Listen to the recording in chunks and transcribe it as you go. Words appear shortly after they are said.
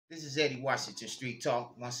This is Eddie Washington Street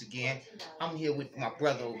Talk once again. I'm here with my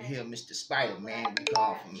brother over here, Mr. Spider Man. We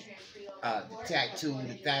call him the tattoo,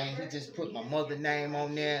 the thing. He just put my mother name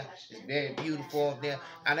on there. It's very beautiful up there.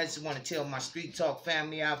 I just want to tell my Street Talk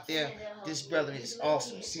family out there, this brother is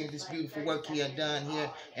awesome. See this beautiful work he had done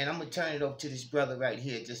here, and I'm gonna turn it over to this brother right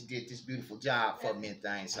here. Just did this beautiful job for me and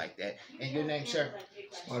things like that. And your name, sir?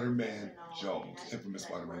 Spider-Man Jones, infamous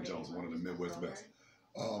Spider-Man Jones, one of the Midwest best.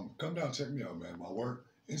 Come down, check me out, man. My work,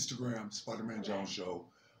 Instagram, Spider-Man Jones Show,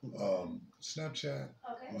 Snapchat,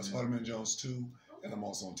 Spider-Man Jones 2, and I'm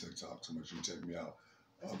also on TikTok, so make sure you check me out.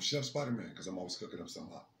 Chef Spider-Man, because I'm always cooking up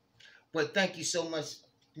something hot. But thank you so much,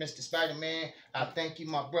 Mr. Spider-Man. I thank you,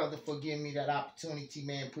 my brother, for giving me that opportunity,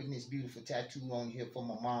 man, putting this beautiful tattoo on here for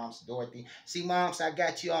my mom's, Dorothy. See, moms, I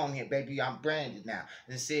got you on here, baby. I'm branded now.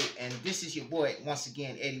 And this is your boy, once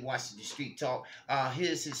again, Eddie Washington Street Talk.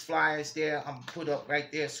 Here's his flyers there. I'm put up right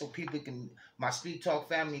there so people can, my Street Talk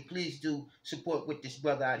family, please do support what this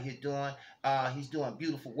brother out here doing. He's doing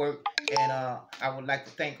beautiful work. And I would like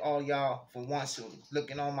to thank all y'all for once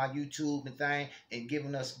looking on my YouTube and thing and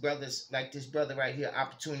giving us brothers like this brother right here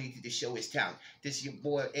opportunity to show his talent. This is your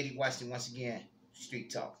boy Eddie Washington once again,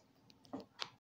 Street Talk.